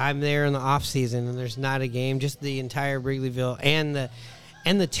 hey, I'm there in the off season and there's not a game, just the entire Wrigleyville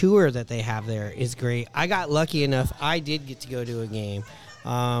and the tour that they have there is great. I got lucky enough. I did get to go to a game.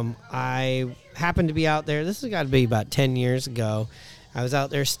 I happened to be out there. This has got to be about 10 years ago. I was out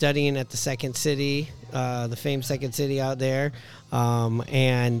there studying at the Second City, the famed Second City out there.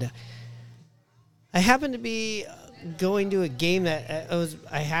 And I happened to be going to a game that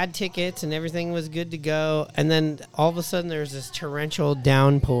I had tickets and everything was good to go, and then all of a sudden there was this torrential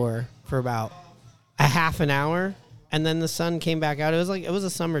downpour for about a half an hour, and then the sun came back out. It was a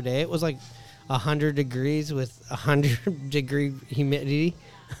summer day. It was like 100 degrees with 100-degree humidity,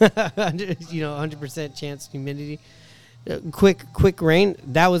 100% chance humidity. Quick rain.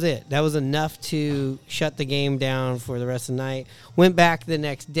 That was it. That was enough to shut the game down for the rest of the night. Went back the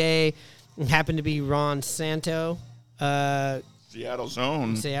next day. It happened to be Ron Santo. Seattle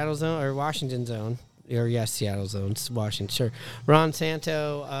zone or Washington zone, or yes, Seattle zone, Washington. Sure, Ron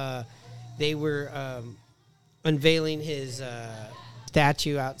Santo. They were unveiling his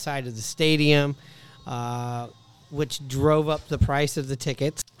statue outside of the stadium, which drove up the price of the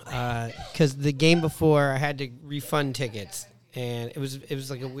tickets. Because the game before, I had to refund tickets, and it was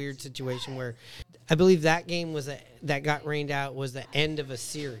like a weird situation where I believe that game that got rained out was the end of a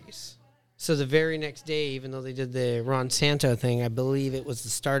series. So the very next day, even though they did the Ron Santo thing, I believe it was the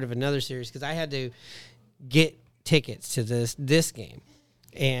start of another series because I had to get tickets to this game.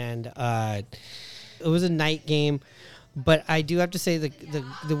 And it was a night game. But I do have to say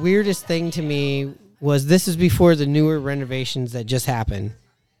the weirdest thing to me was this is before the newer renovations that just happened.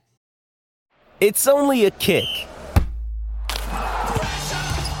 It's only a kick,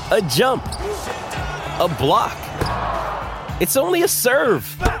 a jump, a block. It's only a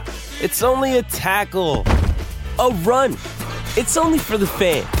serve. It's only a tackle, a run. It's only for the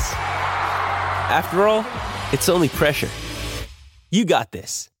fans. After all, it's only pressure. You got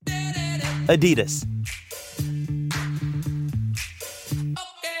this. Adidas.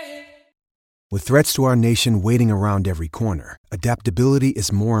 With threats to our nation waiting around every corner, adaptability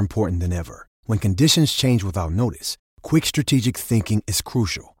is more important than ever. When conditions change without notice, quick strategic thinking is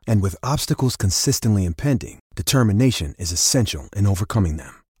crucial. And with obstacles consistently impending, determination is essential in overcoming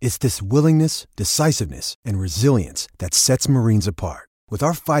them. It's this willingness, decisiveness, and resilience that sets Marines apart. With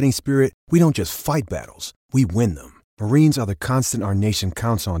our fighting spirit, we don't just fight battles, we win them. Marines are the constant our nation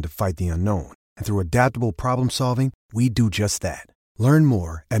counts on to fight the unknown. And through adaptable problem solving, we do just that. Learn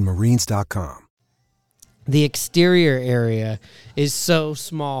more at Marines.com. The exterior area is so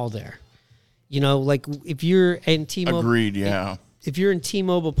small there. You know, like if you're in T-Mobile. Agreed, yeah. If you're in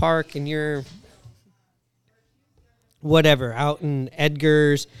T-Mobile Park and you're whatever, out in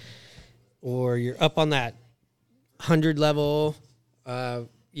Edgar's, or you're up on that 100 level, where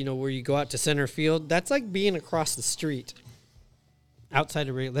you go out to center field, that's like being across the street outside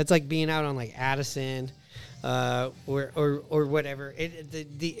of that's like being out on like Addison, or whatever.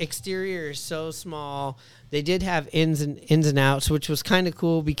 The exterior is so small. They did have ins and outs, which was kind of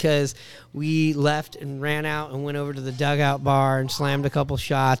cool because we left and ran out and went over to the dugout bar and slammed a couple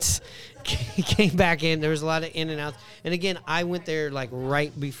shots. Came back in. There was a lot of in and outs. And again, I went there like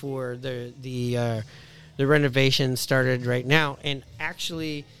right before the renovation started right now. And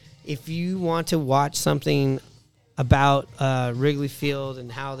actually, if you want to watch something about Wrigley Field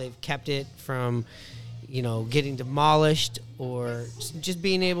and how they've kept it from getting demolished or just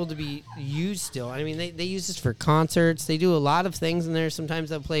being able to be used still. I mean, they use this for concerts. They do a lot of things in there. Sometimes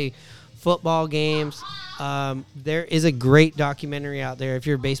they'll play football games. There is a great documentary out there if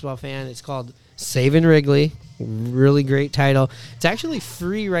you're a baseball fan. It's called Saving Wrigley. Really great title. It's actually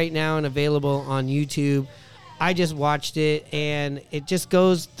free right now and available on YouTube. I just watched it, and it just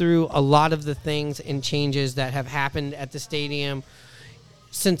goes through a lot of the things and changes that have happened at the stadium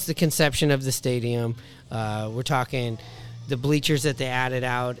since the conception of the stadium. We're talking the bleachers that they added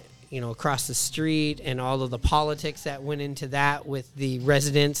out, across the street, and all of the politics that went into that with the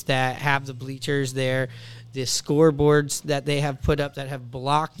residents that have the bleachers there, the scoreboards that they have put up that have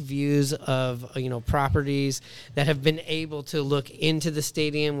blocked views of, properties that have been able to look into the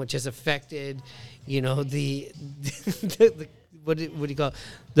stadium, which has affected, the what do you call it?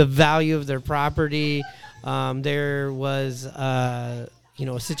 The value of their property. There was, a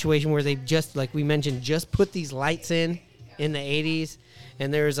situation where they just, like we mentioned, just put these lights in the 80s,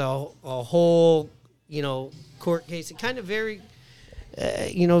 and there's a whole, court case. It kind of very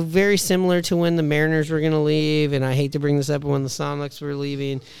similar to when the Mariners were going to leave, and I hate to bring this up, when the Sonics were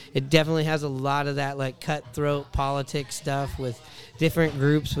leaving. It definitely has a lot of that, like, cutthroat politics stuff with different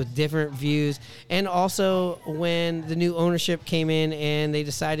groups with different views. And also when the new ownership came in and they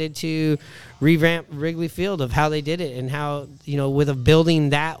decided to revamp Wrigley Field, of how they did it, and how, with a building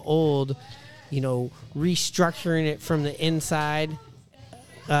that old, restructuring it from the inside,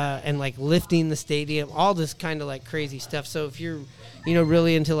 and like lifting the stadium, all this kind of like crazy stuff. So if you're,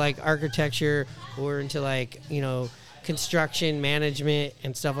 really into like architecture or into like, construction management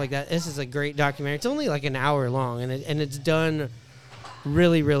and stuff like that, this is a great documentary. It's only like an hour long, and it's done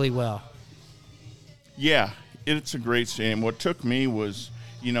really, really well. Yeah, it's a great stadium. What took me was,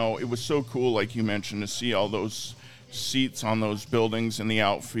 it was so cool, like you mentioned, to see all those seats on those buildings in the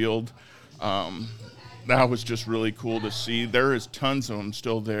outfield. That was just really cool to see. There is tons of them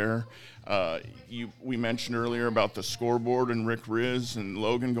still there. We mentioned earlier about the scoreboard and Rick Riz and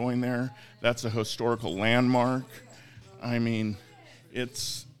Logan going there. That's a historical landmark. I mean,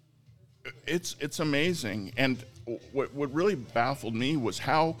 it's amazing. And what really baffled me was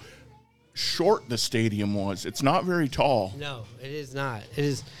how short the stadium was. It's not very tall. No, it is not.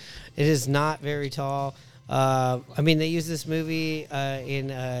 It is not very tall. They use this movie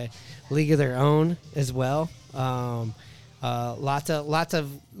in League of Their Own as well. Lots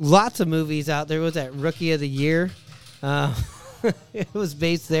of movies out there. Was that Rookie of the Year? It was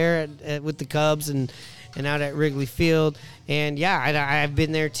based there with the Cubs and out at Wrigley Field. And yeah, I've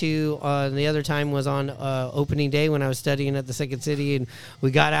been there too. The other time was on opening day when I was studying at the Second City, and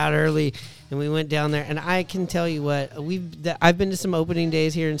we got out early and we went down there. And I can tell you what, I've been to some opening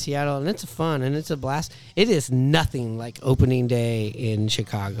days here in Seattle, and it's fun and it's a blast. It is nothing like opening day in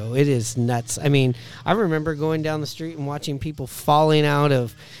Chicago. It is nuts. I mean, I remember going down the street and watching people falling out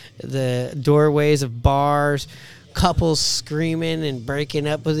of the doorways of bars, couples screaming and breaking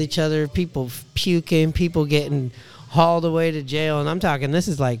up with each other, people puking, people getting hauled away to jail. And I'm talking, this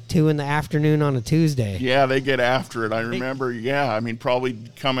is like 2 p.m. on a Tuesday. Yeah, they get after it. I remember, probably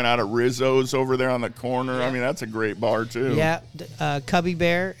coming out of Rizzo's over there on the corner. Yeah. I mean, that's a great bar too. Yeah, Cubby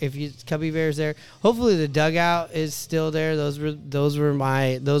Bear, Cubby Bear's there. Hopefully the dugout is still there. Those were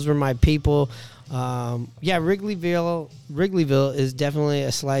my people. Wrigleyville is definitely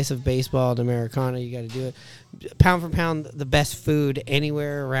a slice of baseball and Americana. You got to do it. Pound for pound, the best food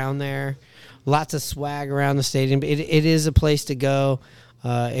anywhere around there. Lots of swag around the stadium. It is a place to go.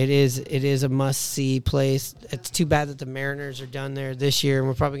 It is a must-see place. It's too bad that the Mariners are done there this year, and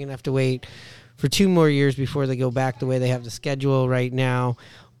we're probably going to have to wait for 2 more years before they go back the way they have the schedule right now.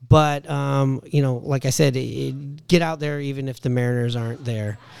 But, like I said, get out there even if the Mariners aren't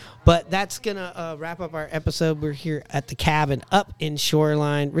there. But that's going to wrap up our episode. We're here at the cabin up in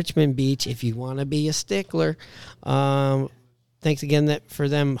Shoreline, Richmond Beach, if you want to be a stickler. Thanks again for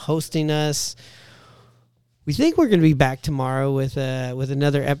them hosting us. We think we're going to be back tomorrow with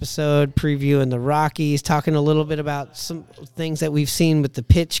another episode previewing the Rockies, talking a little bit about some things that we've seen with the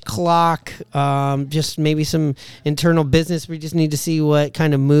pitch clock, just maybe some internal business. We just need to see what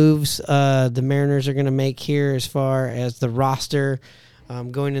kind of moves the Mariners are going to make here as far as the roster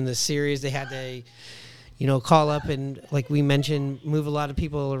going in the series. They had to call up and, like we mentioned, move a lot of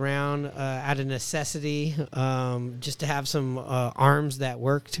people around out of necessity, just to have some arms that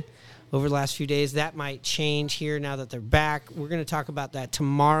worked over the last few days. That might change here now that they're back. We're going to talk about that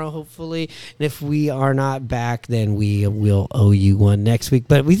tomorrow, hopefully. And if we are not back, then we will owe you one next week.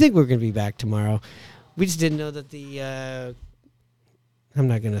 But we think we're going to be back tomorrow. We just didn't know that I'm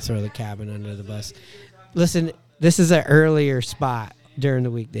not going to throw the cabin under the bus. Listen, this is an earlier spot during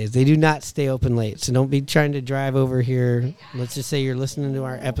the weekdays. They do not stay open late, so don't be trying to drive over here. Let's just say you're listening to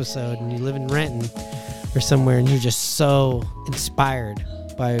our episode and you live in Renton or somewhere and you're just so inspired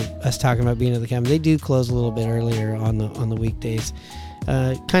by us talking about being at the cabin. They do close a little bit earlier on the weekdays.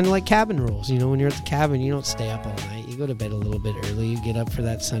 Kind of like cabin rules. You know, when you're at the cabin, you don't stay up all night. You go to bed a little bit early. You get up for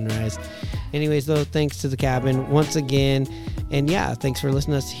that sunrise. Anyways, though, thanks to the cabin once again. And yeah, thanks for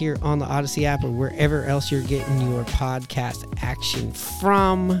listening to us here on the Odyssey app or wherever else you're getting your podcast action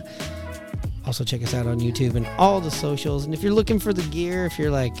from. Also, check us out on YouTube and all the socials. And if you're looking for the gear, if you're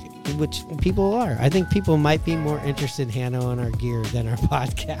like, which people are, I think people might be more interested, Hanno, in our gear than our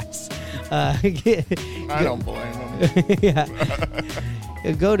podcasts. I don't blame them. Yeah.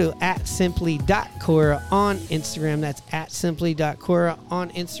 Go to @simply.cora on Instagram. That's @simply.cora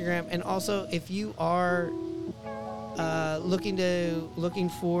on Instagram. And also, if you are looking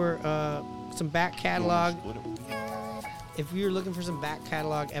for some back catalog. If you're looking for some back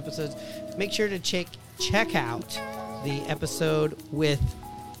catalog episodes, make sure to check out the episode with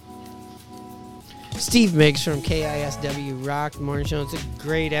Steve Miggs from KISW Rock Morning Show. It's a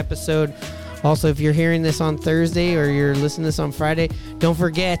great episode. Also, if you're hearing this on Thursday or you're listening to this on Friday, don't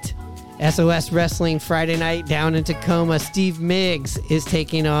forget SOS Wrestling Friday night down in Tacoma. Steve Miggs is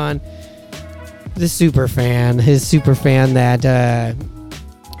taking on his super fan that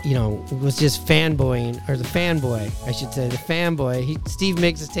was just fanboying, or the fanboy, I should say, the fanboy. Steve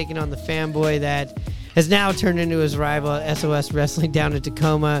Miggs is taking on the fanboy that has now turned into his rival, SOS Wrestling down in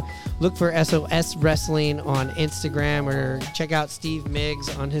Tacoma. Look for SOS Wrestling on Instagram or check out Steve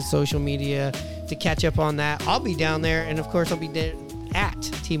Miggs on his social media to catch up on that. I'll be down there, and of course I'll be at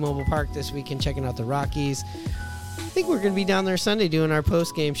T-Mobile Park this weekend checking out the Rockies. I think we're going to be down there Sunday doing our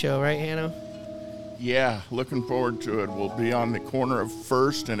post-game show, right, Hanno? Yeah, looking forward to it. We'll be on the corner of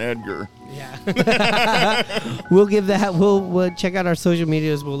First and Edgar. Yeah. We'll give that. We'll check out our social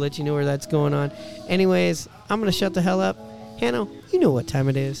medias. We'll let you know where that's going on. Anyways, I'm going to shut the hell up. Hanno, you know what time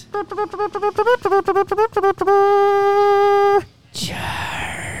it is.